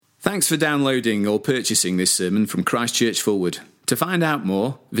Thanks for downloading or purchasing this sermon from Christchurch Fulwood. To find out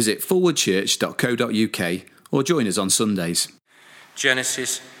more, visit fulwoodchurch.co.uk or join us on Sundays.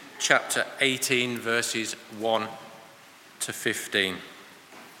 Genesis chapter 18, verses 1 to 15.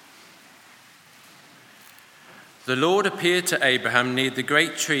 The Lord appeared to Abraham near the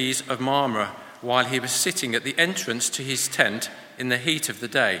great trees of Mamre while he was sitting at the entrance to his tent in the heat of the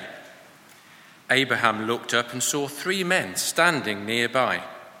day. Abraham looked up and saw 3 men standing nearby.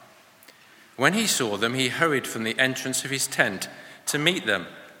 When he saw them, he hurried from the entrance of his tent to meet them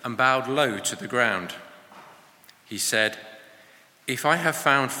and bowed low to the ground. He said, "If I have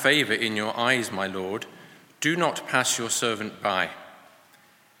found favor in your eyes, my Lord, do not pass your servant by.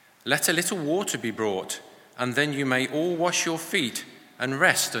 Let a little water be brought, and then you may all wash your feet and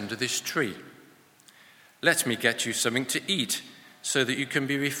rest under this tree. Let me get you something to eat so that you can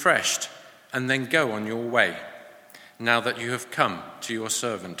be refreshed and then go on your way, now that you have come to your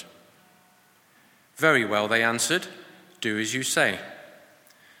servant." "Very well," they answered, "do as you say."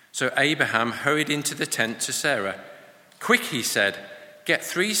 So Abraham hurried into the tent to Sarah. "Quick," he said, "get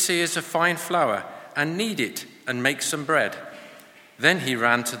 3 seahs of fine flour and knead it and make some bread." Then he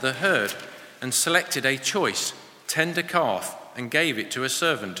ran to the herd and selected a choice, tender calf and gave it to a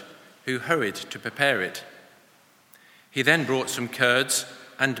servant who hurried to prepare it. He then brought some curds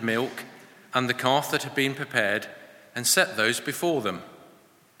and milk and the calf that had been prepared and set those before them.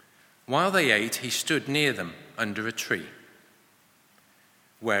 While they ate, he stood near them under a tree.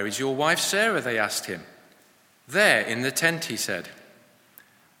 "Where is your wife Sarah?" they asked him. "There in the tent," he said.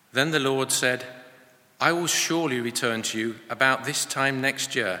 Then the Lord said, "I will surely return to you about this time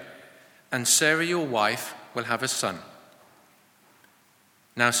next year, and Sarah your wife will have a son."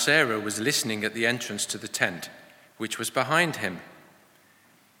 Now Sarah was listening at the entrance to the tent, which was behind him.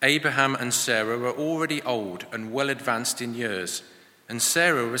 Abraham and Sarah were already old and well advanced in years, and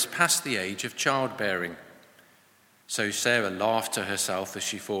Sarah was past the age of childbearing. So Sarah laughed to herself as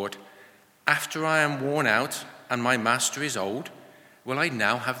she thought, "After I am worn out and my master is old, will I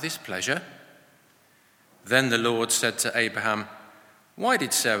now have this pleasure?" Then the Lord said to Abraham, "Why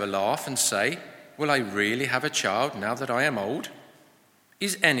did Sarah laugh and say, 'Will I really have a child now that I am old?'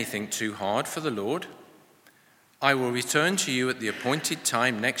 Is anything too hard for the Lord? I will return to you at the appointed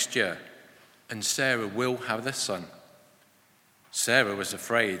time next year, and Sarah will have a son." Sarah was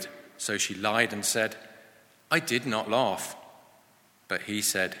afraid, so she lied and said, "I did not laugh." But he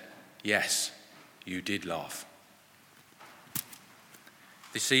said, "Yes, you did laugh."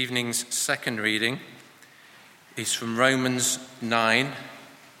 This evening's second reading is from Romans 9,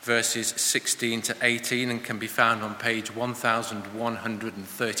 verses 16 to 18, and can be found on page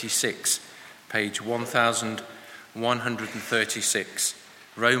 1136. Page 1136,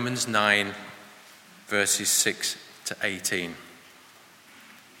 Romans 9, verses 6 to 18.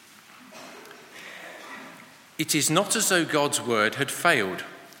 It is not as though God's word had failed,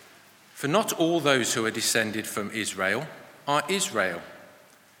 for not all those who are descended from Israel are Israel,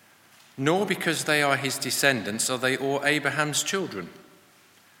 nor because they are his descendants are they all Abraham's children.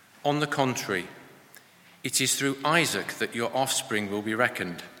 On the contrary, it is through Isaac that your offspring will be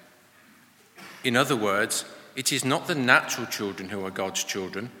reckoned. In other words, it is not the natural children who are God's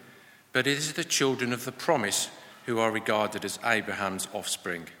children, but it is the children of the promise who are regarded as Abraham's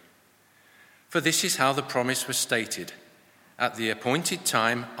offspring. For this is how the promise was stated: "At the appointed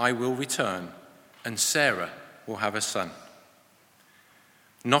time I will return, and Sarah will have a son."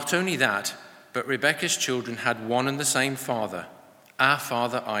 Not only that, but Rebekah's children had one and the same father, our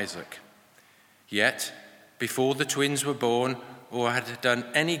father Isaac. Yet, before the twins were born or had done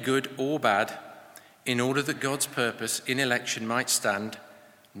any good or bad, in order that God's purpose in election might stand,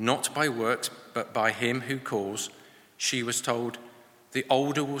 not by works but by him who calls, she was told, "The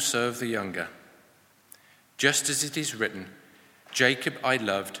older will serve the younger." Just as it is written, "Jacob I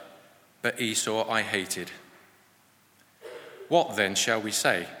loved, but Esau I hated." What then shall we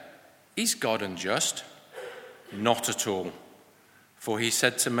say? Is God unjust? Not at all. For he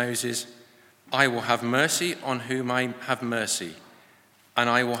said to Moses, "I will have mercy on whom I have mercy, and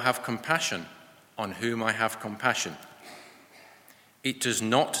I will have compassion on whom I have compassion." It does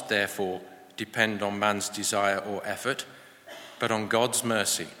not, therefore, depend on man's desire or effort, but on God's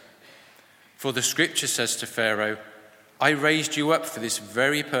mercy. For the scripture says to Pharaoh, "I raised you up for this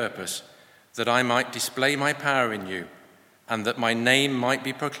very purpose, that I might display my power in you, and that my name might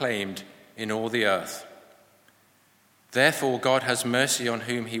be proclaimed in all the earth." Therefore God has mercy on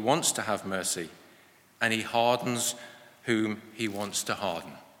whom he wants to have mercy, and he hardens whom he wants to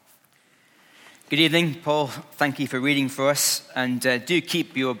harden. Good evening, Paul. Thank you for reading for us. And do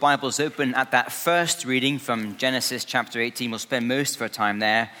keep your Bibles open at that first reading from Genesis chapter 18. We'll spend most of our time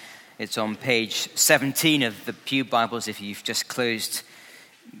there. It's on page 17 of the Pew Bibles if you've just closed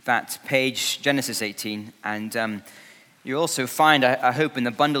that page, Genesis 18. And you'll also find, I hope, in the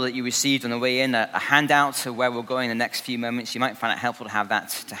bundle that you received on the way in, a handout of where we're going in the next few moments. You might find it helpful to have that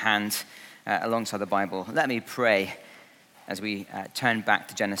to hand alongside the Bible. Let me pray as we turn back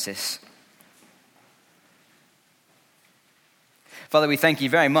to Genesis. Father, we thank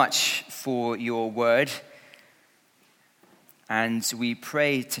you very much for your word. And we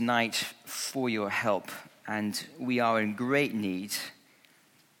pray tonight for your help, and we are in great need.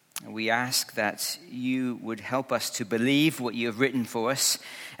 We ask that you would help us to believe what you have written for us,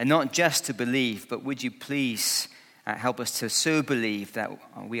 and not just to believe, but would you please help us to so believe that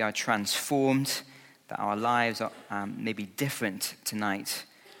we are transformed, that our lives are maybe different tonight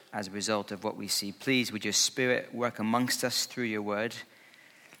as a result of what we see. Please, would your Spirit work amongst us through your word.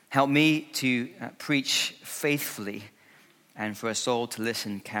 Help me to preach faithfully, and for us all to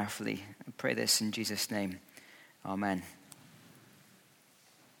listen carefully. I pray this in Jesus' name. Amen.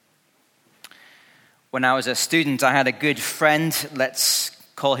 When I was a student, I had a good friend. Let's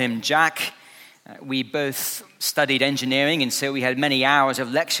call him Jack. We both studied engineering, and so we had many hours of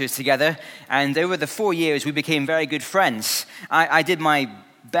lectures together. And over the 4 years, we became very good friends. I did my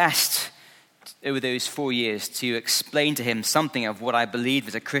best over those 4 years to explain to him something of what I believed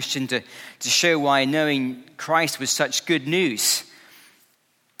as a Christian, to show why knowing Christ was such good news.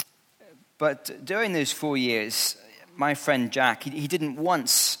 But during those 4 years, my friend Jack, he didn't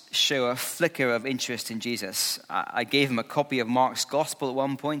once show a flicker of interest in Jesus. I gave him a copy of Mark's Gospel at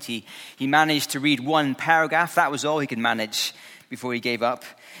one point. He managed to read one paragraph. That was all he could manage before he gave up.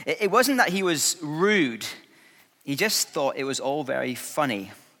 It wasn't that he was rude. He just thought it was all very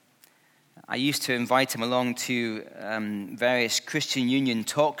funny. I used to invite him along to various Christian Union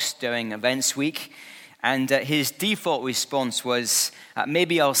talks during Events Week, and his default response was,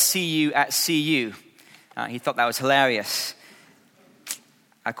 maybe I'll see you at CU. He thought that was hilarious.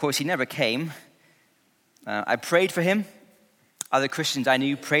 Of course, he never came. I prayed for him. Other Christians I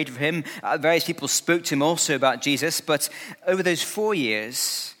knew prayed for him. Various people spoke to him also about Jesus, but over those 4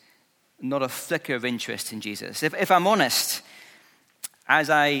 years, not a flicker of interest in Jesus. If I'm honest, as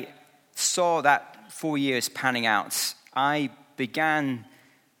I saw that 4 years panning out, I began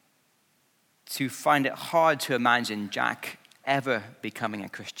to find it hard to imagine Jack ever becoming a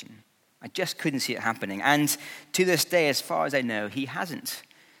Christian. I just couldn't see it happening. And to this day, as far as I know, he hasn't.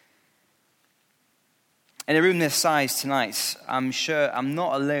 In a room this size tonight, I'm sure I'm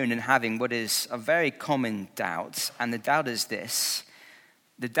not alone in having what is a very common doubt. And the doubt is this.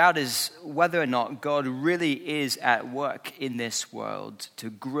 The doubt is whether or not God really is at work in this world to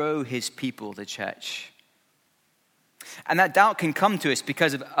grow his people, the church. And that doubt can come to us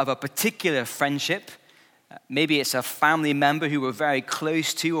because of a particular friendship. Maybe it's a family member who we're very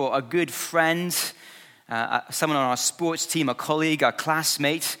close to, or a good friend, someone on our sports team, a colleague, a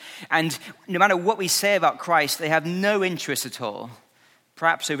classmate. And no matter what we say about Christ, they have no interest at all,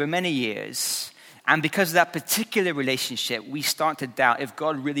 perhaps over many years. And because of that particular relationship, we start to doubt if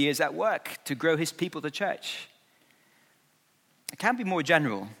God really is at work to grow his people, the church. It can't be more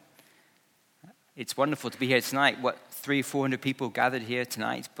general. It's wonderful to be here tonight. 300-400 people gathered here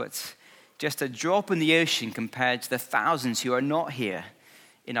tonight, but just a drop in the ocean compared to the thousands who are not here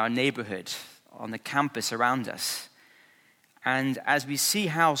in our neighborhood, on the campus around us. And as we see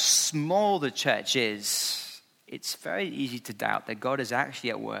how small the church is, it's very easy to doubt that God is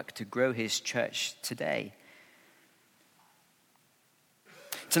actually at work to grow his church today.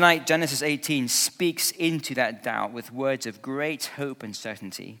 Tonight, Genesis 18 speaks into that doubt with words of great hope and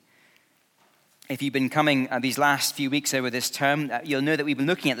certainty. If you've been coming these last few weeks over this term, you'll know that we've been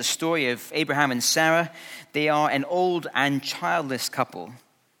looking at the story of Abraham and Sarah. They are an old and childless couple.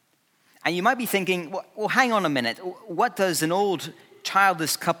 And you might be thinking, well, hang on a minute. What does an old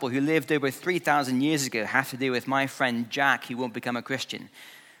childless couple who lived over 3,000 years ago have to do with my friend Jack, who won't become a Christian?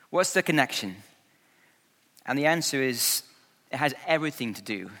 What's the connection? And the answer is, it has everything to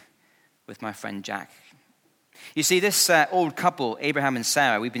do with my friend Jack. You see, this old couple, Abraham and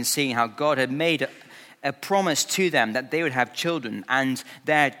Sarah, we've been seeing how God had made a promise to them that they would have children, and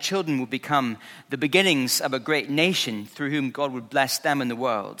their children would become the beginnings of a great nation through whom God would bless them and the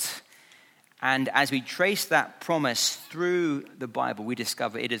world. And as we trace that promise through the Bible, we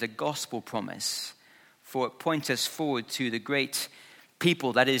discover it is a gospel promise, for it points us forward to the great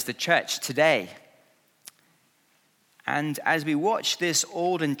people that is the church today. And as we watch this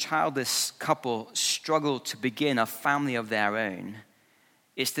old and childless couple struggle to begin a family of their own,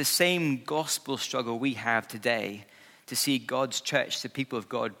 it's the same gospel struggle we have today to see God's church, the people of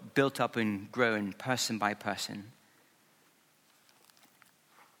God, built up and grown person by person.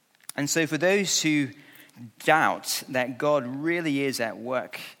 And so for those who doubt that God really is at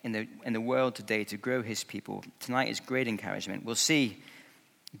work in the world today to grow his people, tonight is great encouragement. We'll see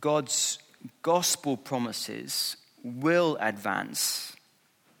God's gospel promises will advance,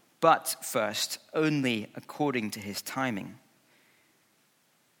 but first, only according to his timing.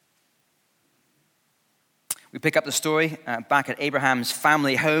 We pick up the story back at Abraham's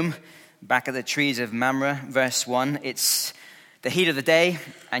family home, back at the trees of Mamre, verse 1. It's the heat of the day,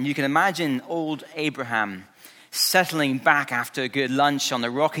 and you can imagine old Abraham settling back after a good lunch on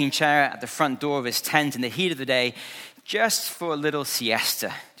the rocking chair at the front door of his tent in the heat of the day, just for a little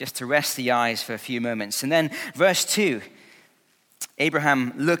siesta, just to rest the eyes for a few moments. And then verse 2,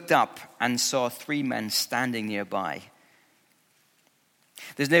 Abraham looked up and saw 3 men standing nearby.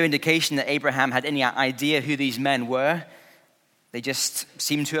 There's no indication that Abraham had any idea who these men were. They just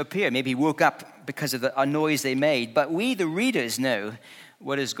seemed to appear. Maybe he woke up because of a noise they made. But we, the readers, know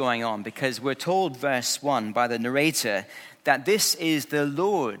what is going on, because we're told, verse 1, by the narrator, that this is the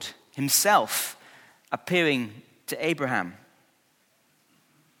Lord himself appearing to Abraham.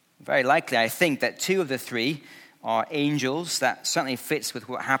 Very likely, I think, that 2 of the 3 are angels. That certainly fits with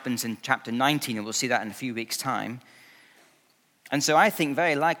what happens in chapter 19, and we'll see that in a few weeks' time. And so I think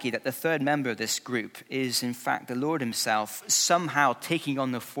very likely that the 3rd member of this group is, in fact, the Lord himself, somehow taking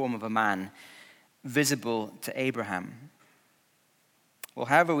on the form of a man, visible to Abraham. Well,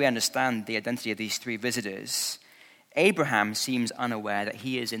 however we understand the identity of these 3 visitors, Abraham seems unaware that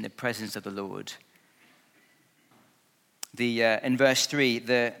he is in the presence of the Lord. In verse 3,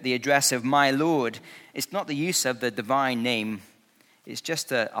 the address of my Lord, it's not the use of the divine name. It's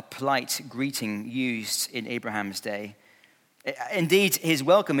just a polite greeting used in Abraham's day. Indeed, his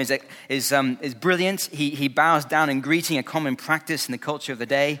welcome is brilliant. He bows down in greeting, a common practice in the culture of the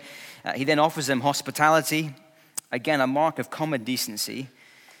day. He then offers them hospitality, again, a mark of common decency.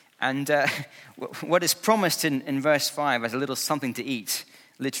 And what is promised in verse 5 as a little something to eat,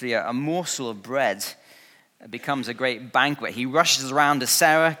 literally a morsel of bread, becomes a great banquet. He rushes around to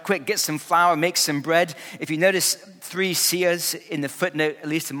Sarah, quick, get some flour, make some bread. If you notice 3 seahs in the footnote, at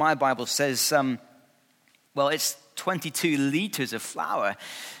least in my Bible, says, it's 22 liters of flour.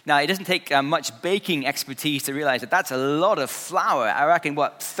 Now, it doesn't take much baking expertise to realize that that's a lot of flour. I reckon,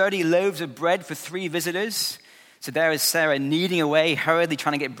 30 loaves of bread for 3 visitors? So there is Sarah kneading away, hurriedly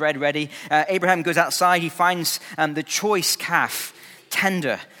trying to get bread ready. Abraham goes outside. He finds the choice calf,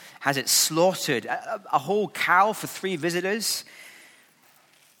 tender, has it slaughtered. A whole cow for 3 visitors.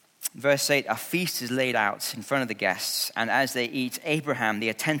 Verse 8, a feast is laid out in front of the guests, and as they eat, Abraham, the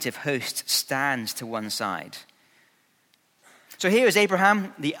attentive host, stands to one side. So here is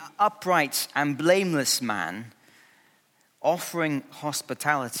Abraham, the upright and blameless man, offering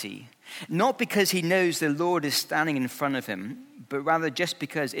hospitality, not because he knows the Lord is standing in front of him, but rather just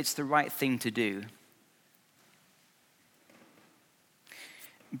because it's the right thing to do.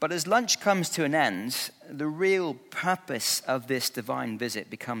 But as lunch comes to an end, the real purpose of this divine visit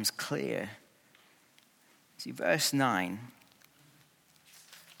becomes clear. See, verse 9.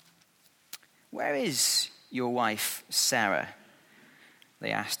 Where is your wife, Sarah?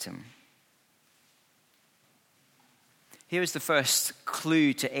 They asked him. Here is the first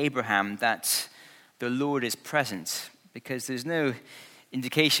clue to Abraham that the Lord is present, because there's no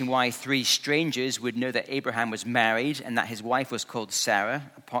indication why 3 strangers would know that Abraham was married and that his wife was called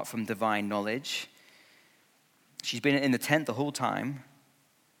Sarah, apart from divine knowledge. She's been in the tent the whole time.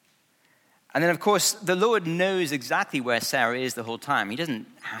 And then, of course, the Lord knows exactly where Sarah is the whole time. He doesn't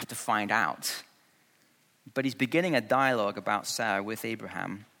have to find out. But he's beginning a dialogue about Sarah with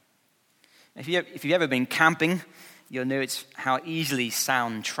Abraham. If you've ever been camping, you'll know it's how easily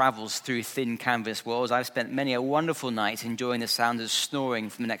sound travels through thin canvas walls. I've spent many a wonderful night enjoying the sound of snoring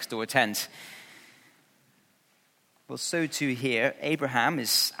from the next door tent. Well, so too here. Abraham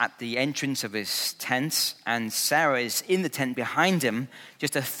is at the entrance of his tent, and Sarah is in the tent behind him,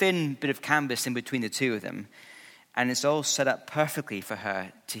 just a thin bit of canvas in between the 2 of them. And it's all set up perfectly for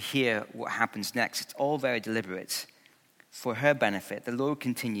her to hear what happens next. It's all very deliberate for her benefit. The Lord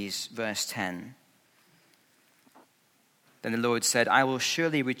continues, verse 10. Then the Lord said, I will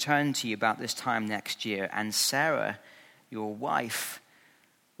surely return to you about this time next year, and Sarah, your wife,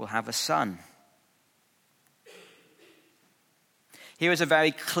 will have a son. Here is a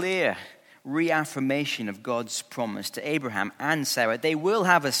very clear reaffirmation of God's promise to Abraham and Sarah. They will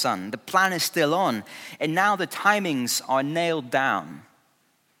have a son. The plan is still on. And now the timings are nailed down.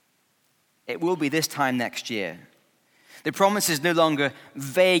 It will be this time next year. The promise is no longer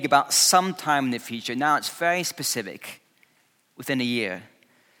vague about some time in the future. Now it's very specific, within a year.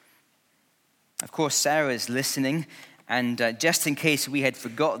 Of course, Sarah is listening And just in case we had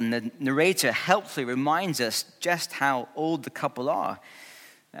forgotten, the narrator helpfully reminds us just how old the couple are.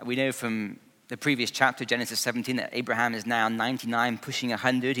 We know from the previous chapter, Genesis 17, that Abraham is now 99, pushing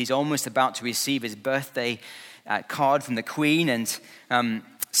 100. He's almost about to receive his birthday card from the Queen. And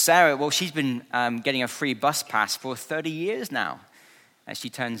Sarah, well, she's been getting a free bus pass for 30 years now as she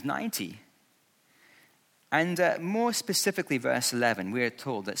turns 90. And more specifically, verse 11, we are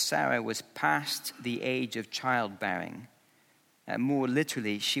told that Sarah was past the age of childbearing. More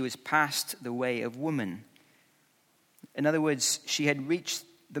literally, she was past the way of woman. In other words, she had reached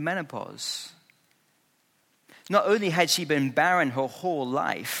the menopause. Not only had she been barren her whole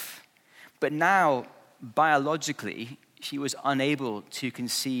life, but now, biologically, she was unable to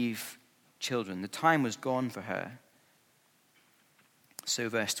conceive children. The time was gone for her. So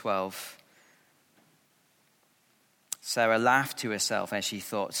verse 12, Sarah laughed to herself as she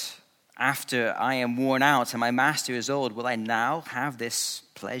thought, after I am worn out and my master is old, will I now have this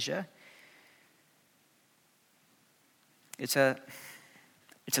pleasure? It's a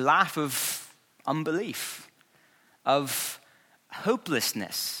laugh of unbelief, of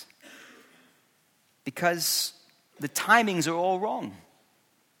hopelessness, because the timings are all wrong.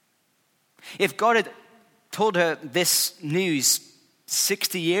 If God had told her this news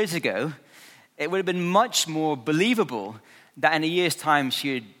 60 years ago, it would have been much more believable that in a year's time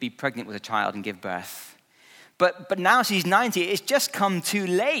she would be pregnant with a child and give birth. But now she's 90. It's just come too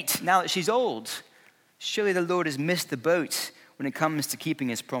late now that she's old. Surely the Lord has missed the boat when it comes to keeping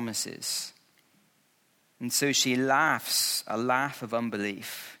his promises. And so she laughs, a laugh of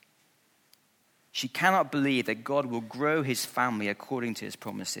unbelief. She cannot believe that God will grow his family according to his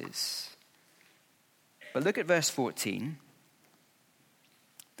promises. But look at verse 14.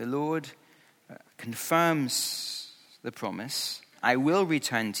 The Lord confirms the promise. I will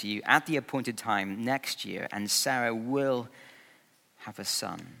return to you at the appointed time next year, and Sarah will have a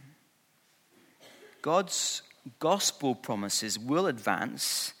son. God's gospel promises will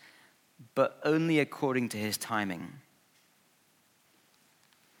advance, but only according to his timing.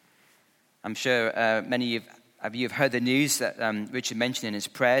 I'm sure many of you have heard the news that Richard mentioned in his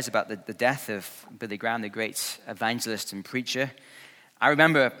prayers about the death of Billy Graham, the great evangelist and preacher. I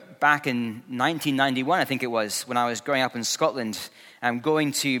remember back in 1991, I think it was, when I was growing up in Scotland,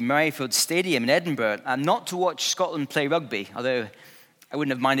 going to Murrayfield Stadium in Edinburgh, not to watch Scotland play rugby, although I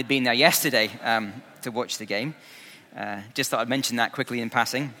wouldn't have minded being there yesterday to watch the game. Just thought I'd mention that quickly in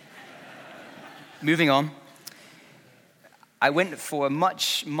passing. Moving on. I went for a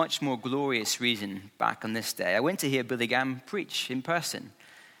much, much more glorious reason back on this day. I went to hear Billy Graham preach in person.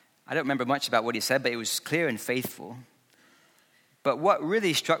 I don't remember much about what he said, but it was clear and faithful. But what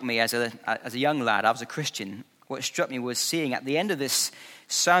really struck me as a young lad, I was a Christian, what struck me was seeing at the end of this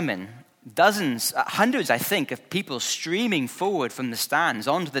sermon, dozens, hundreds, I think, of people streaming forward from the stands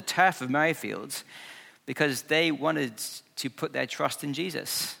onto the turf of Murrayfield because they wanted to put their trust in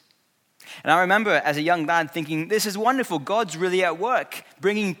Jesus. And I remember as a young lad thinking, this is wonderful. God's really at work,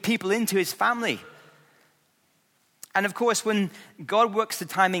 bringing people into his family. And of course, when God works the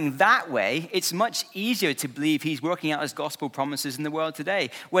timing that way, it's much easier to believe he's working out his gospel promises in the world today.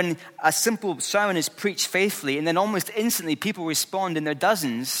 When a simple sermon is preached faithfully and then almost instantly people respond in their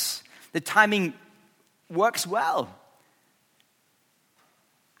dozens, the timing works well.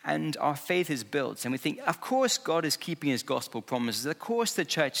 And our faith is built. And we think, of course God is keeping his gospel promises. Of course the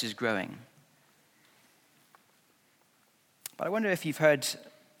church is growing. But I wonder if you've heard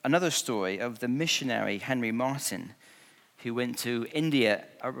another story of the missionary Henry Martyn, who went to India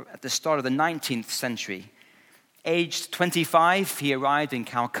at the start of the 19th century. Aged 25, he arrived in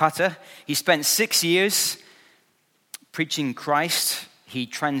Calcutta. He spent 6 years preaching Christ. He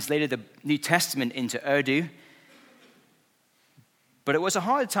translated the New Testament into Urdu. But it was a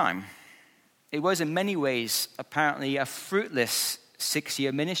hard time. It was in many ways apparently a fruitless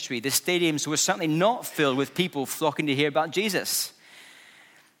 6-year ministry. The stadiums were certainly not filled with people flocking to hear about Jesus.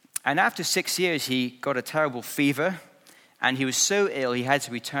 And after 6 years, he got a terrible fever, and he was so ill he had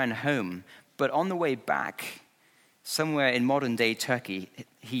to return home. But on the way back, somewhere in modern-day Turkey,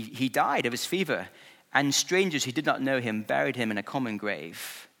 he died of his fever, and strangers who did not know him buried him in a common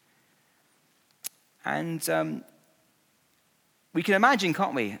grave. And we can imagine,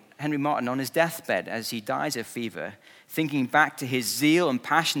 can't we, Henry Martyn on his deathbed as he dies of fever, thinking back to his zeal and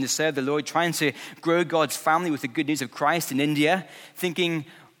passion to serve the Lord, trying to grow God's family with the good news of Christ in India, thinking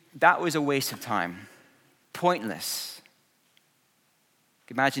that was a waste of time, pointless.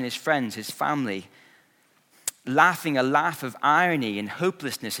 Imagine his friends, his family, laughing a laugh of irony and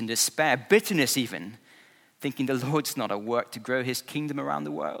hopelessness and despair, bitterness even, thinking the Lord's not at work to grow his kingdom around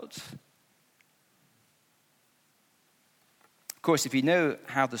the world. Of course, if you know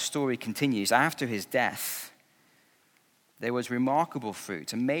how the story continues, after his death, there was remarkable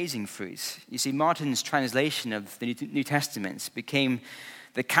fruit, amazing fruit. You see, Martin's translation of the New Testament became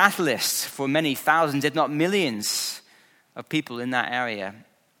the catalyst for many thousands, if not millions, of people in that area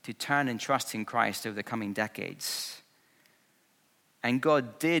to turn and trust in Christ over the coming decades. And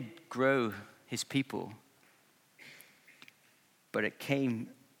God did grow his people, but it came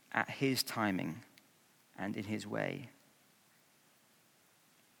at his timing and in his way.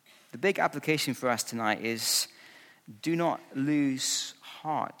 The big application for us tonight is do not lose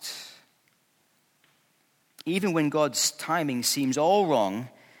heart. Even when God's timing seems all wrong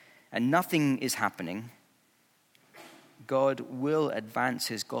and nothing is happening, God will advance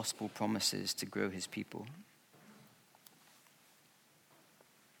his gospel promises to grow his people.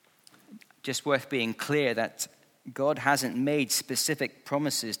 Just worth being clear that God hasn't made specific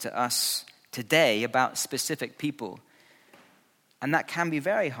promises to us today about specific people. And that can be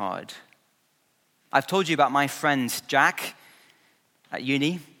very hard. I've told you about my friend Jack at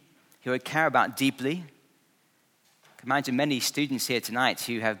uni, who I care about deeply. I can imagine many students here tonight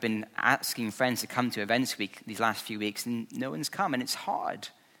who have been asking friends to come to events week these last few weeks, and no one's come, and it's hard.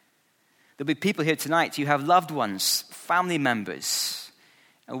 There'll be people here tonight who have loved ones, family members,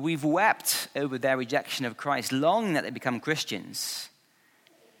 and we've wept over their rejection of Christ, longing that they become Christians.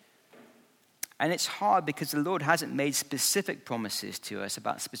 And it's hard because the Lord hasn't made specific promises to us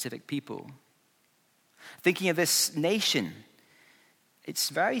about specific people. Thinking of this nation, it's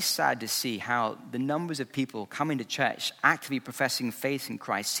very sad to see how the numbers of people coming to church, actively professing faith in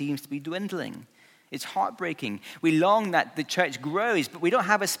Christ, seems to be dwindling. It's heartbreaking. We long that the church grows, but we don't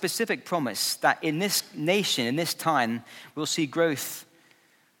have a specific promise that in this nation, in this time, we'll see growth.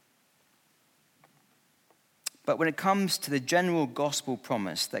 But when it comes to the general gospel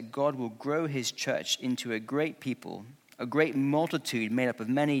promise that God will grow his church into a great people, a great multitude made up of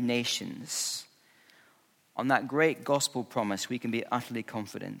many nations, on that great gospel promise, we can be utterly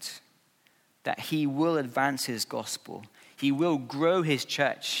confident that he will advance his gospel. He will grow his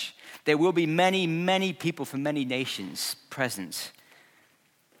church. There will be many, many people from many nations present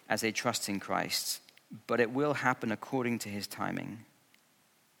as they trust in Christ, but it will happen according to his timing.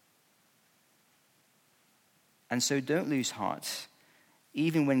 And so don't lose heart,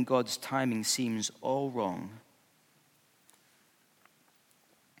 even when God's timing seems all wrong.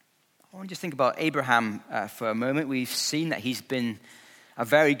 I want to just think about Abraham for a moment. We've seen that he's been a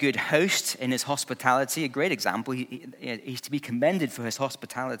very good host in his hospitality, a great example. He's to be commended for his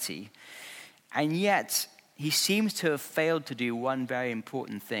hospitality. And yet, he seems to have failed to do one very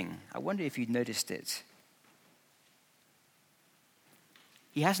important thing. I wonder if you'd noticed it.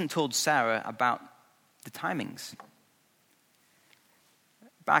 He hasn't told Sarah about the timings.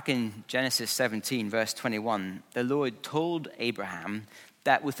 Back in Genesis 17, verse 21, the Lord told Abraham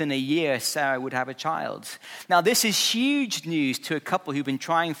that within a year Sarah would have a child. Now, this is huge news to a couple who've been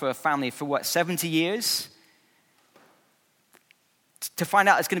trying for a family for 70 years? To find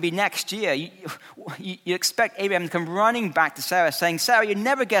out it's going to be next year. You expect Abraham to come running back to Sarah saying, Sarah, you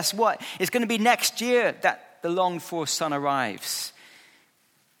never guess what? It's going to be next year that the longed-for son arrives.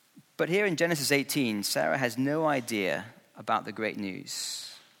 But here in Genesis 18, Sarah has no idea about the great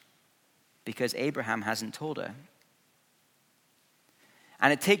news because Abraham hasn't told her.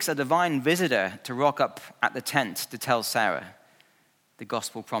 And it takes a divine visitor to rock up at the tent to tell Sarah the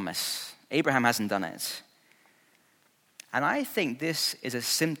gospel promise. Abraham hasn't done it. And I think this is a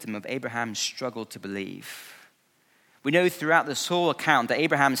symptom of Abraham's struggle to believe. We know throughout this whole account that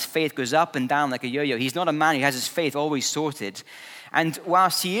Abraham's faith goes up and down like a yo-yo. He's not a man who has his faith always sorted. And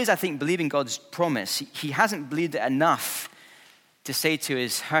whilst he is, I think, believing God's promise, he hasn't believed it enough to say to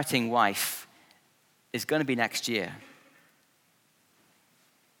his hurting wife, it's going to be next year.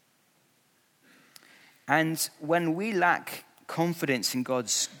 And when we lack confidence in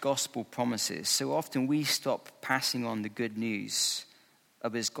God's gospel promises, so often we stop passing on the good news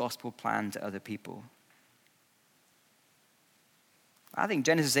of his gospel plan to other people. I think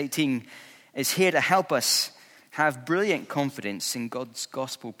Genesis 18 is here to help us have brilliant confidence in God's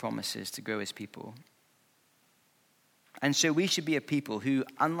gospel promises to grow his people. And so we should be a people who,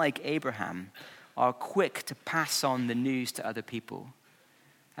 unlike Abraham, are quick to pass on the news to other people,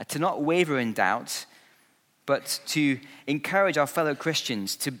 to not waver in doubt, but to encourage our fellow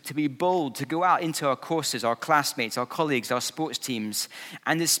Christians to be bold, to go out into our courses, our classmates, our colleagues, our sports teams,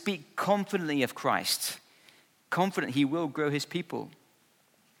 and to speak confidently of Christ, confident he will grow his people.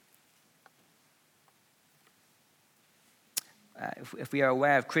 if we are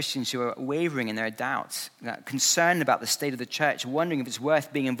aware of Christians who are wavering in their doubts, concerned about the state of the church, wondering if it's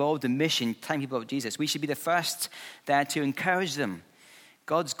worth being involved in mission, telling people about Jesus, we should be the first there to encourage them.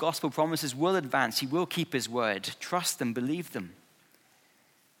 God's gospel promises will advance. He will keep his word. Trust them, believe them.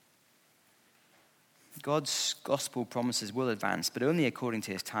 God's gospel promises will advance, but only according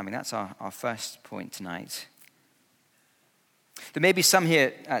to his timing. That's our first point tonight. There may be some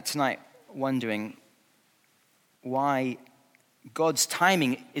here tonight wondering why God's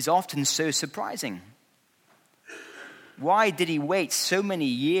timing is often so surprising. Why did he wait so many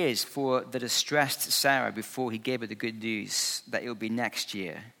years for the distressed Sarah before he gave her the good news that it will be next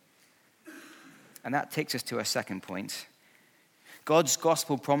year? And that takes us to our second point. God's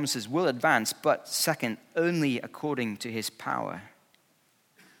gospel promises will advance, but second, only according to his power.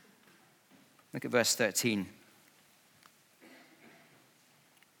 Look at verse 13.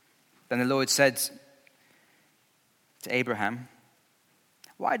 Then the Lord said to Abraham,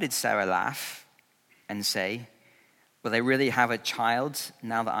 "Why did Sarah laugh and say, 'Will I really have a child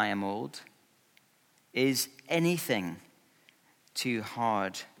now that I am old?' Is anything too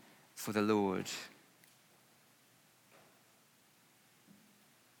hard for the Lord?"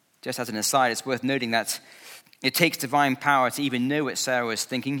 Just as an aside, it's worth noting that it takes divine power to even know what Sarah was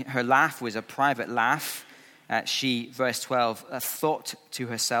thinking. Her laugh was a private laugh. She, verse 12, thought to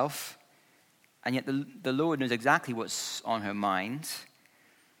herself. And yet the Lord knows exactly what's on her mind.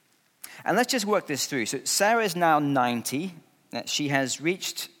 And let's just work this through. So Sarah is now 90. She has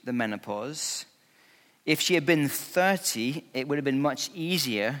reached the menopause. If she had been 30, it would have been much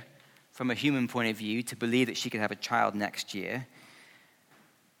easier from a human point of view to believe that she could have a child next year.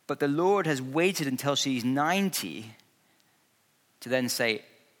 But the Lord has waited until she's 90 to then say,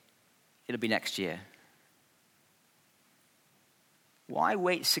 it'll be next year. Why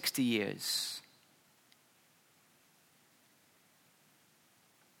wait 60 years?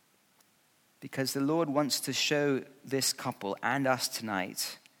 Because the Lord wants to show this couple and us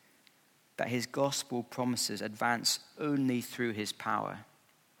tonight that his gospel promises advance only through his power.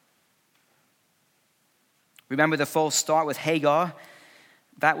 Remember the false start with Hagar?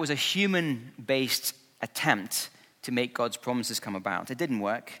 That was a human-based attempt to make God's promises come about. It didn't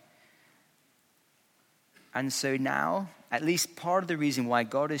work. And so now, at least part of the reason why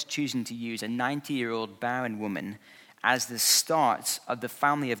God is choosing to use a 90-year-old barren woman as the start of the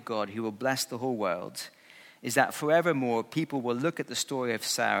family of God who will bless the whole world is that forevermore people will look at the story of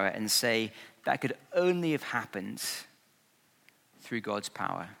Sarah and say that could only have happened through God's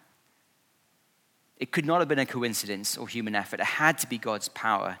power. It could not have been a coincidence or human effort. It had to be God's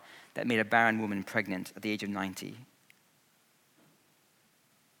power that made a barren woman pregnant at the age of 90.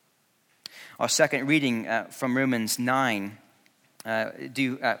 Our second reading from Romans 9.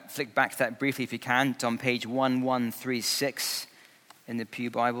 Do flick back to that briefly if you can. It's on page 1136 in the Pew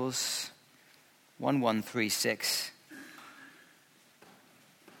Bibles. 1136.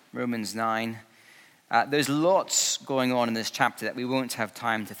 Romans 9. There's lots going on in this chapter that we won't have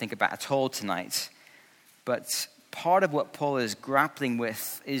time to think about at all tonight. But part of what Paul is grappling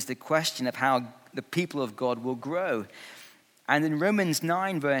with is the question of how the people of God will grow. And in Romans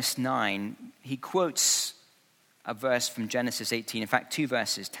 9, verse 9, he quotes a verse from Genesis 18. In fact, two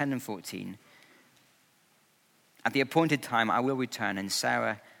verses, 10 and 14. At the appointed time I will return, and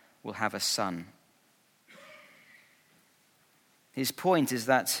Sarah will have a son. His point is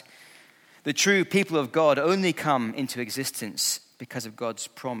that the true people of God only come into existence because of God's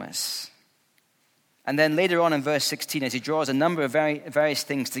promise. And then later on in verse 16, as he draws a number of various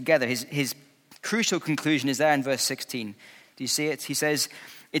things together, his crucial conclusion is there in verse 16. Do you see it? He says,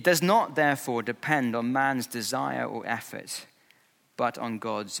 "It does not therefore depend on man's desire or effort, but on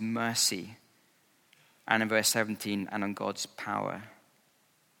God's mercy." And in verse 17, and on God's power.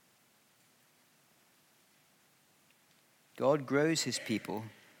 God grows his people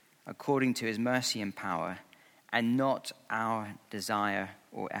according to his mercy and power, and not our desire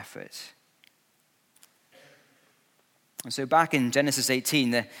or effort. And so back in Genesis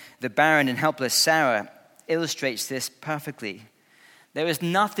 18, the barren and helpless Sarah illustrates this perfectly. There was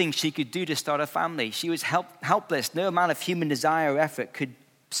nothing she could do to start a family. She was helpless. No amount of human desire or effort could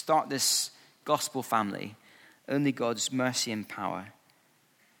start this gospel family. Only God's mercy and power.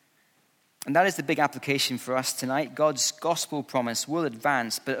 And that is the big application for us tonight. God's gospel promise will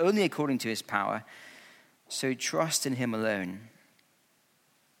advance, but only according to his power. So trust in him alone.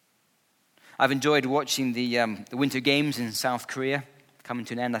 I've enjoyed watching the Winter Games in South Korea, coming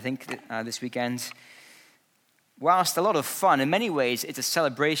to an end, I think, this weekend. Whilst a lot of fun, in many ways, it's a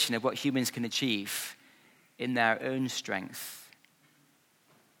celebration of what humans can achieve in their own strength.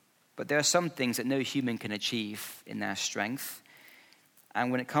 But there are some things that no human can achieve in their strength.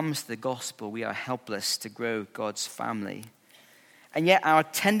 And when it comes to the gospel, we are helpless to grow God's family. And yet our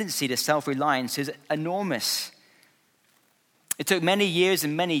tendency to self-reliance is enormous. It took many years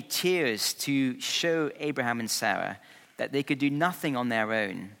and many tears to show Abraham and Sarah that they could do nothing on their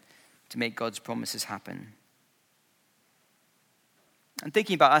own to make God's promises happen. And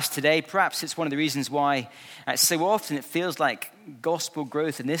thinking about us today, perhaps it's one of the reasons why so often it feels like gospel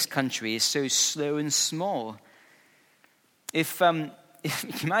growth in this country is so slow and small. If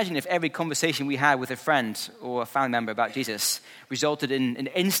imagine if every conversation we had with a friend or a family member about Jesus resulted in an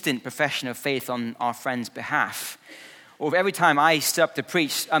instant profession of faith on our friend's behalf, or if every time I stood up to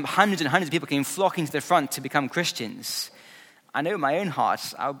preach, hundreds and hundreds of people came flocking to the front to become Christians, I know in my own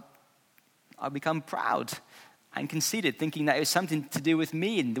heart I'll become proud and conceited, thinking that it was something to do with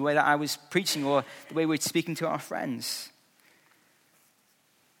me and the way that I was preaching or the way we were speaking to our friends.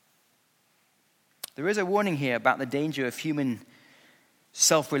 There is a warning here about the danger of human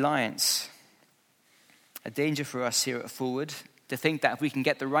self-reliance. A danger for us here at Forward to think that if we can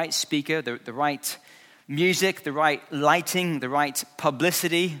get the right speaker, the right music, the right lighting, the right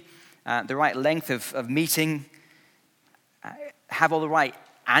publicity, the right length of meeting, have all the right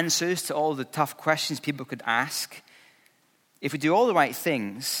answers to all the tough questions people could ask. If we do all the right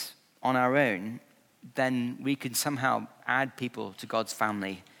things on our own, then we can somehow add people to God's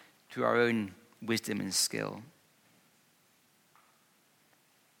family through our own wisdom and skill.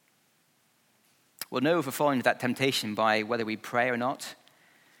 We'll know if we're falling into that temptation by whether we pray or not.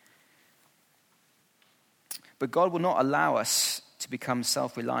 But God will not allow us to become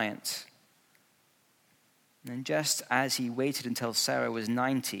self-reliant. And just as he waited until Sarah was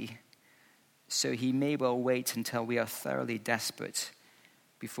 90, so he may well wait until we are thoroughly desperate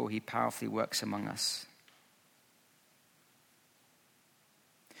before he powerfully works among us.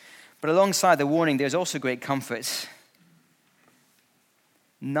 But alongside the warning, there's also great comfort.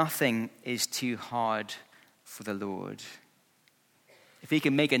 Nothing is too hard for the Lord. If he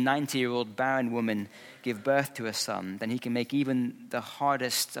can make a 90-year-old barren woman give birth to a son, then he can make even the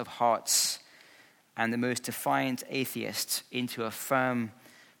hardest of hearts and the most defiant atheist into a firm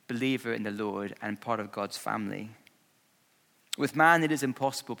believer in the Lord and part of God's family. With man it is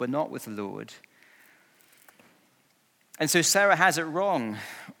impossible, but not with the Lord. And so Sarah has it wrong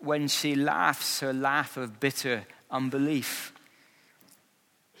when she laughs her laugh of bitter unbelief.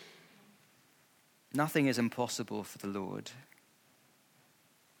 Nothing is impossible for the Lord.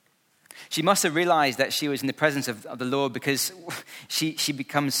 She must have realized that she was in the presence of the Lord because she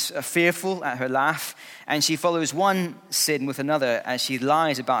becomes fearful at her laugh, and she follows one sin with another as she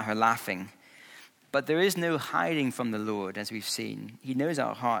lies about her laughing. But there is no hiding from the Lord, as we've seen. He knows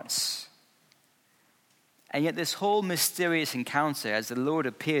our hearts. And yet this whole mysterious encounter as the Lord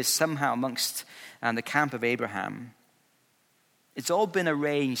appears somehow amongst the camp of Abraham, it's all been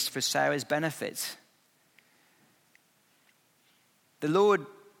arranged for Sarah's benefit. The Lord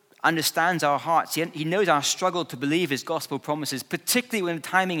understands our hearts. He knows our struggle to believe his gospel promises, particularly when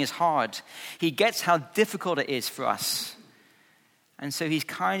timing is hard. He gets how difficult it is for us. And so he's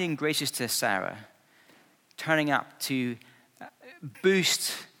kind and gracious to Sarah, turning up to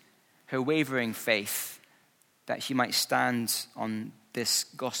boost her wavering faith that she might stand on this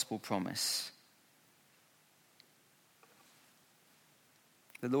gospel promise.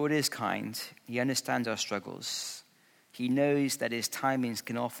 The Lord is kind. He understands our struggles. He knows that his timings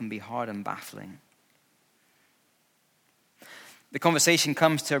can often be hard and baffling. The conversation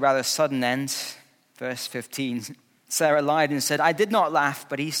comes to a rather sudden end. Verse 15, Sarah lied and said, "I did not laugh,"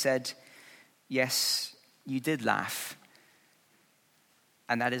 but he said, "Yes, you did laugh."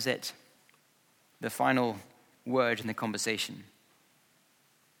 And that is it. The final word in the conversation.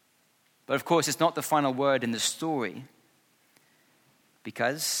 But of course, it's not the final word in the story,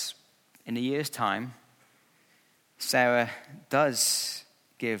 because in a year's time, Sarah does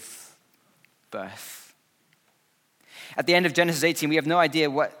give birth. At the end of Genesis 18, we have no idea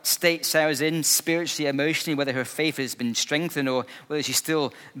what state Sarah's in, spiritually, emotionally, whether her faith has been strengthened or whether she's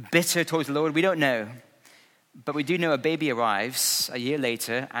still bitter towards the Lord. We don't know. But we do know a baby arrives a year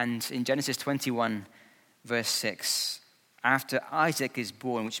later, and in Genesis 21, verse 6, after Isaac is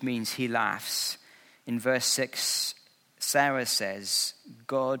born, which means he laughs, in verse 6, Sarah says,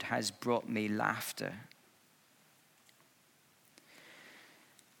 "God has brought me laughter."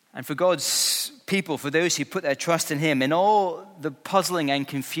 And for God's people, for those who put their trust in him, in all the puzzling and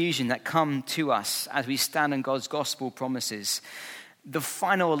confusion that come to us as we stand on God's gospel promises, the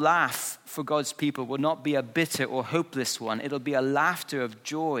final laugh for God's people will not be a bitter or hopeless one. It'll be a laughter of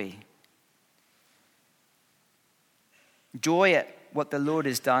joy. Joy at what the Lord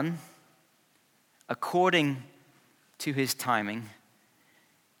has done, according to his timing,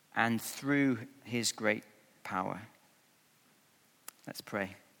 and through his great power. Let's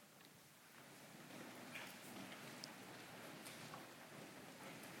pray.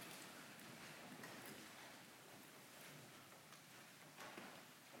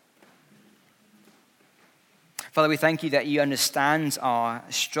 Father, we thank you that you understand our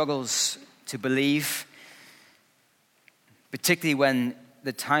struggles to believe, particularly when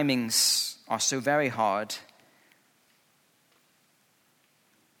the timings are so very hard.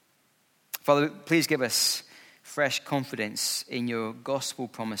 Father, please give us fresh confidence in your gospel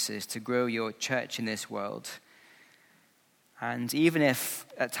promises to grow your church in this world. And even if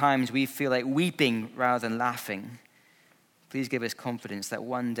at times we feel like weeping rather than laughing, please give us confidence that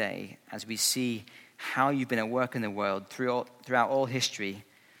one day, as we see how you've been at work in the world throughout all history,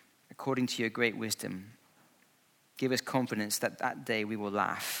 according to your great wisdom, give us confidence that that day we will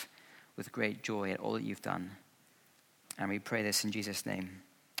laugh with great joy at all that you've done. And we pray this in Jesus' name.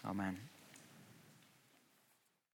 Amen.